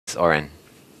Oren.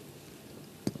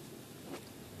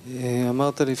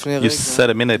 You said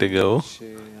a minute ago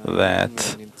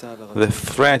that the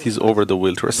threat is over the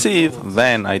will to receive,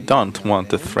 then I don't want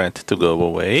the threat to go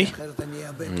away.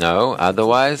 No,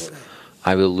 otherwise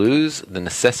I will lose the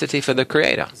necessity for the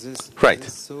Creator. Right.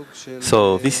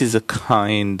 So this is a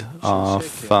kind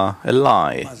of a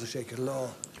lie.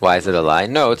 Why is it a lie?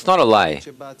 No, it's not a lie.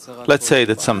 Let's say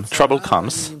that some trouble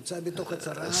comes.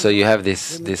 So you have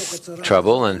this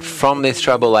trouble, and from this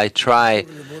trouble I try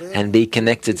and be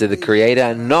connected to the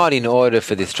Creator, not in order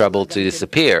for this trouble to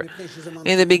disappear.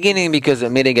 In the beginning, because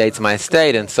it mitigates my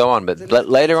state and so on, but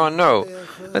later on, no.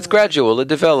 It's gradual. It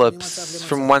develops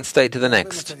from one state to the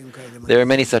next. There are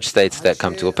many such states that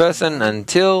come to a person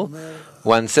until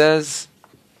one says,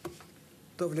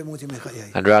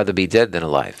 I'd rather be dead than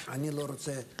alive.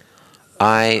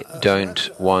 I don't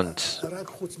want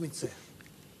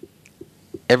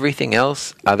everything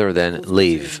else other than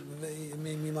leave.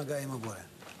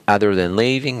 Other than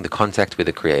leaving the contact with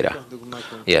the Creator.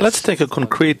 Yes. Let's take a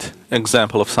concrete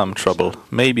example of some trouble.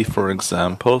 Maybe, for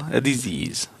example, a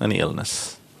disease, an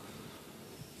illness.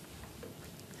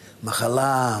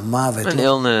 An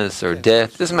illness or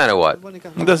death, doesn't matter what.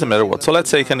 It doesn't matter what. So let's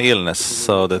take an illness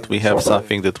so that we have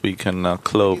something that we can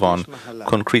clove on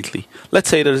concretely. Let's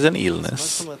say there's an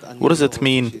illness. What does it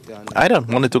mean? I don't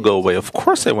want it to go away. Of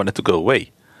course I want it to go away.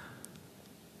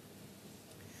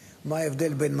 What's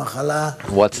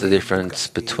the difference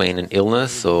between an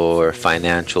illness or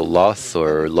financial loss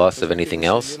or loss of anything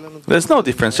else? There's no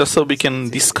difference. Just so we can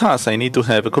discuss, I need to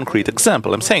have a concrete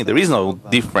example. I'm saying there is no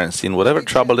difference in whatever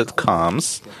trouble that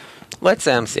comes. Let's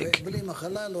say I'm sick.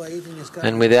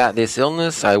 And without this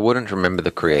illness, I wouldn't remember the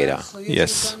Creator.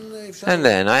 Yes. And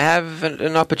then I have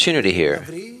an opportunity here.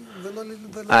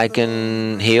 I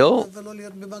can heal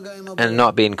and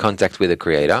not be in contact with the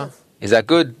Creator. Is that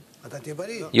good?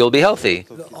 You'll be healthy.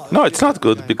 No, it's not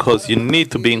good because you need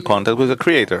to be in contact with the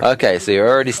Creator. Okay, so you're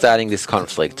already starting this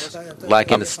conflict, like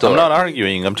in the store. I'm not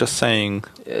arguing, I'm just saying...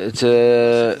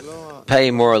 To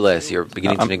pay more or less, you're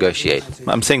beginning to negotiate.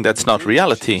 I'm saying that's not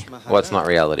reality. What's not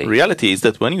reality? Reality is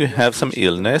that when you have some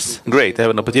illness, great, I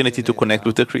have an opportunity to connect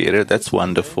with the Creator, that's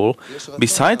wonderful.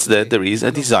 Besides that, there is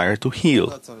a desire to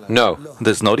heal. No.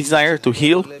 There's no desire to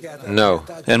heal? No.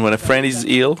 And when a friend is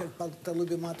ill?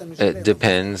 It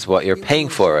depends what you're paying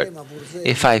for it.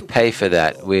 If I pay for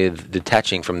that with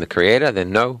detaching from the Creator,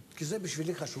 then no.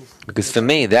 Because for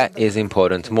me, that is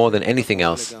important more than anything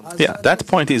else. Yeah, that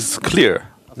point is clear.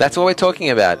 That's what we're talking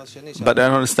about. But I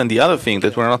don't understand the other thing,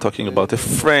 that we're not talking about. A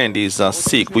friend is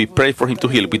sick, we pray for him to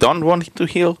heal. We don't want him to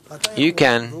heal? You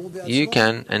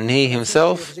can, and he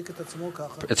himself,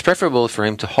 it's preferable for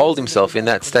him to hold himself in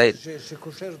that state.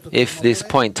 If this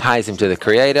point ties him to the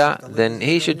Creator, then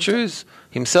he should choose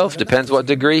himself, depends what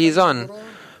degree he's on.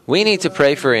 We need to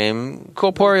pray for him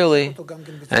corporeally,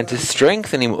 and to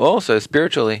strengthen him also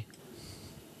spiritually.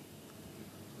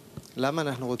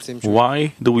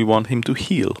 Why do we want him to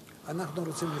heal?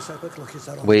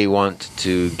 We want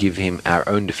to give him our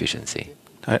own deficiency.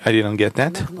 I didn't get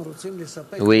that.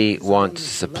 We want to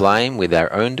supply him with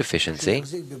our own deficiency,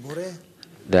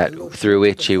 that through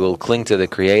which he will cling to the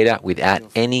Creator without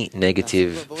any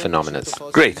negative phenomena.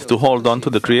 Great, to hold on to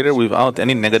the Creator without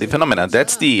any negative phenomena.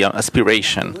 That's the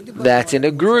aspiration. That's in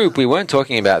a group. We weren't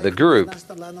talking about the group.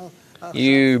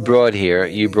 You brought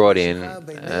in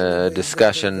a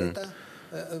discussion,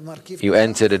 you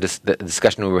entered the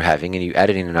discussion we were having and you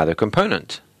added in another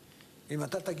component.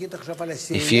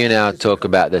 If you now talk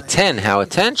about the 10, how a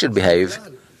 10 should behave,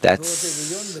 that's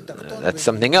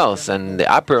something else. And the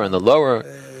upper and the lower,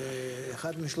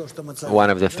 one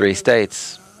of the three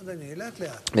states,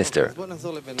 Mister,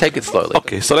 take it slowly.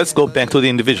 Okay, so let's go back to the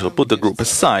individual. Put the group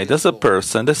aside. There's a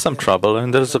person, there's some trouble,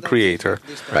 and there's a Creator.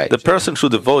 Right. The person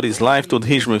should devote his life to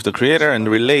adhesion with the Creator and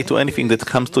relate to anything that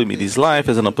comes to him in his life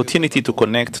as an opportunity to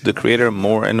connect to the Creator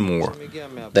more and more.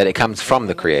 That it comes from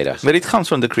the Creator. But it comes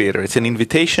from the Creator. It's an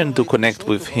invitation to connect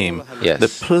with Him. Yes. The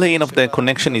plane of that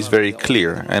connection is very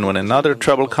clear. And when another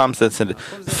trouble comes, that's a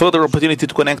further opportunity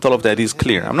to connect. All of that is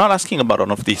clear. I'm not asking about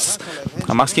all of this.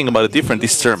 I'm asking about a different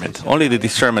discernment. Only the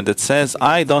discernment that says,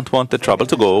 I don't want the trouble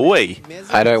to go away.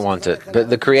 I don't want it. But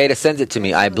the Creator sends it to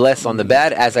me. I bless on the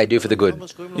bad as I do for the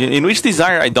good. In which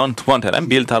desire I don't want it. I'm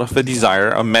built out of a desire,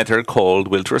 a matter called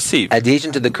will to receive.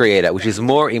 Adhesion to the Creator, which is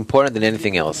more important than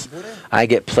anything else. I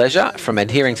get pleasure from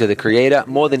adhering to the Creator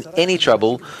more than any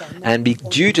trouble, and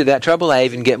due to that trouble I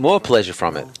even get more pleasure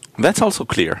from it. That's also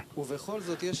clear.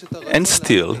 And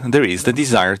still, there is the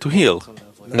desire to heal.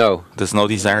 No. There's no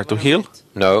desire to heal?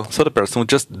 No. So the person would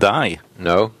just die.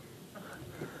 No.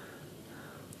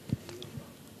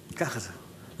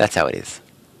 That's how it is.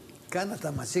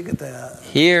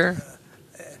 Here,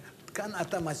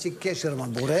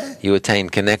 you attain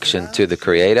connection to the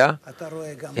Creator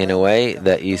in a way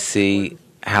that you see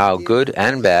how good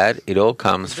and bad, it all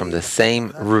comes from the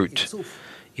same root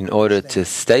in order to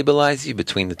stabilize you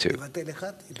between the two.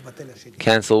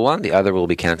 Cancel one, the other will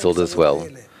be cancelled as well.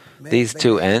 These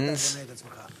two ends,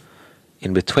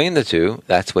 in between the two,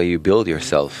 that's where you build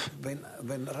yourself.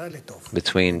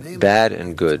 Between bad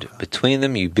and good. Between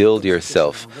them you build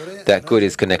yourself. That good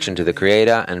is connection to the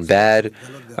Creator, and bad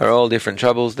are all different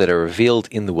troubles that are revealed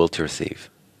in the will to receive.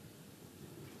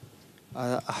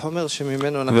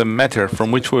 The matter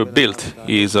from which we're built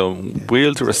is a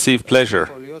will to receive pleasure.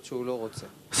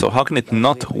 So how can it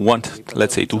not want,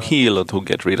 let's say, to heal or to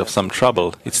get rid of some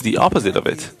trouble? It's the opposite of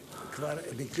it.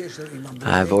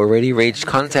 I've already reached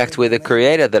contact with the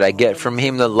Creator, that I get from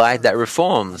Him the light that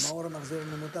reforms.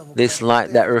 This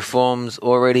light that reforms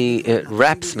already, it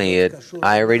wraps me.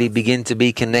 I already begin to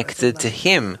be connected to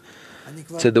Him,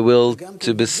 to the will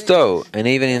to bestow. And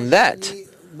even in that,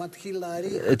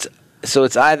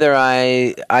 it's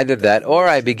either that, or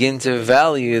I begin to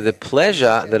value the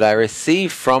pleasure that I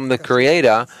receive from the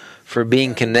Creator for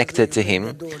being connected to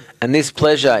Him. And this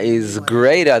pleasure is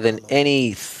greater than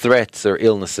any threats or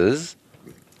illnesses.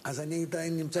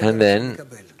 And then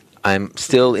I'm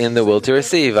still in the will to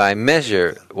receive. I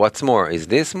measure what's more. Is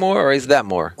this more or is that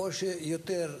more?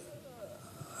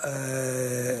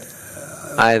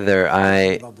 Either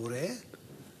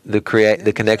the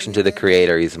connection to the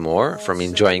Creator is more from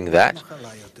enjoying that,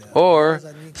 or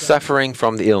suffering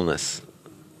from the illness.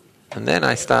 And then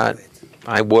I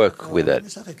work with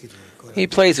it. He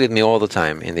plays with me all the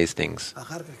time in these things.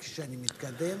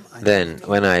 Then,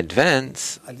 when I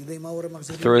advance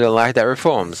through the light that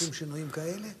reforms,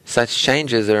 such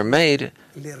changes are made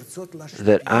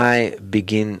that I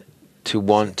begin to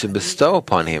want to bestow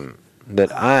upon Him,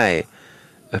 that I,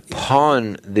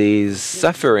 upon these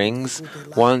sufferings,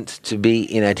 want to be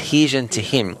in adhesion to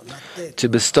Him, to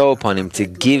bestow upon Him, to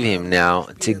give Him now,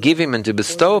 to give Him and to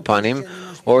bestow upon Him,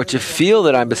 or to feel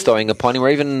that I'm bestowing upon Him, or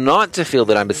even not to feel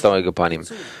that I'm bestowing upon Him,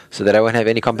 so that I won't have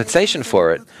any compensation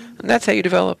for it. And that's how you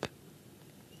develop.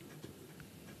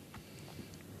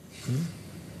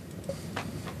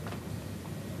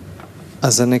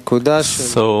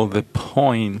 So the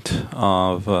point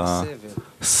of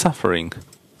suffering,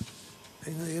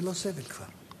 he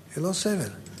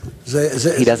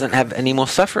doesn't have any more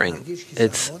suffering.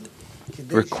 It's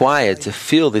required to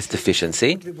feel this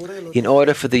deficiency in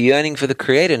order for the yearning for the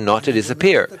Creator not to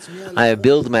disappear. I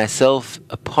build myself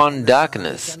upon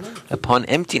darkness, upon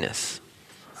emptiness.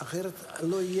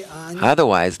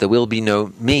 Otherwise, there will be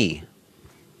no me.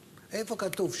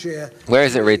 Where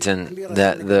is it written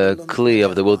that the kli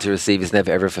of the will to receive is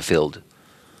never ever fulfilled?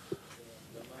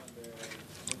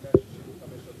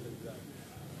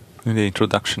 In the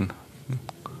introduction,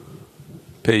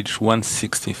 page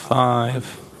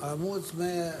 165.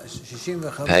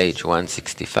 Page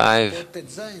 165.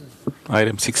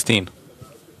 Item 16.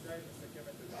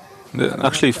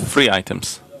 Actually, 3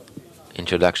 items.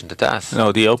 Introduction to Tas.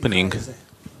 No, the opening.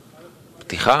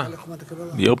 Pticha.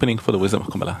 The opening for the wisdom of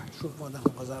Kabbalah.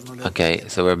 Okay,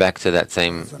 so we're back to that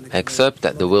same excerpt,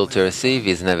 that the will to receive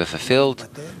is never fulfilled,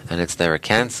 and it's never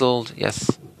cancelled.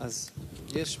 Yes?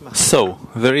 So,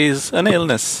 there is an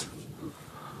illness,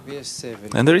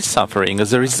 and there is suffering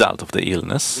as a result of the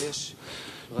illness,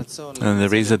 and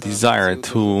there is a desire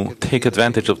to take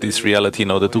advantage of this reality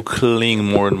in order to cling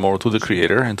more and more to the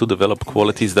Creator and to develop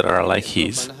qualities that are like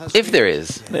His. If there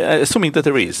is. Assuming that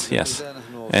there is, yes.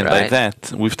 And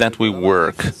with that we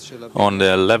work on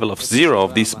the level of 0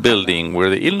 of this building, where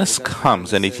the illness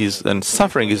comes and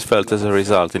suffering is felt as a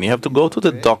result, and you have to go to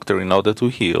the doctor in order to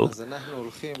heal.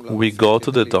 We go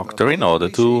to the doctor in order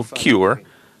to cure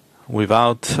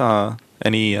without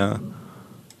any...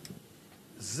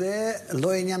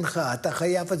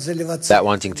 that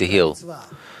wanting to heal.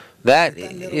 That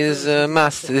is a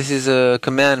must. This is a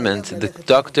commandment. The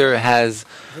doctor has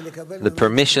the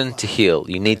permission to heal.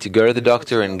 You need to go to the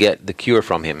doctor and get the cure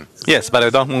from him. Yes, but I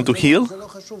don't want to heal.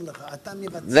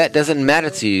 That doesn't matter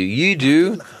to you. You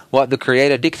do what the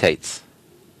Creator dictates.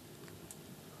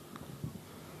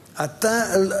 It's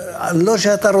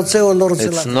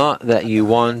not that you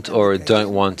want or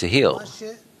don't want to heal.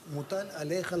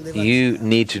 You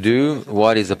need to do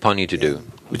what is upon you to do.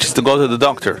 Which is to go to the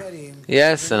doctor.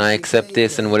 Yes, and I accept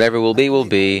this, and whatever will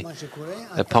be.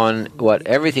 Upon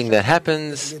everything that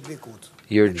happens,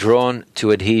 you're drawn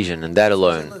to adhesion, and that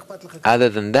alone. Other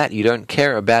than that, you don't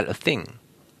care about a thing.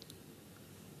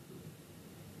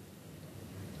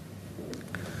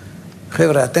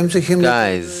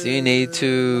 Guys, you need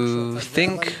to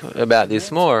think about this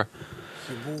more.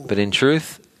 but in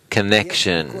truth,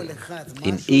 connection.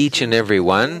 In each and every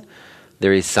one,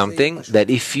 there is something that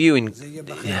if you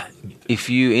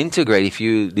integrate, if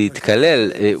you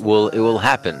titkalel, it will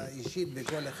happen.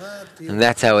 And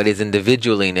that's how it is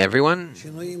individually in everyone.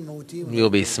 You'll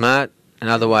be smart, and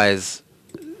otherwise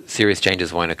serious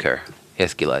changes won't occur.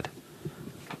 Yes, Gilad.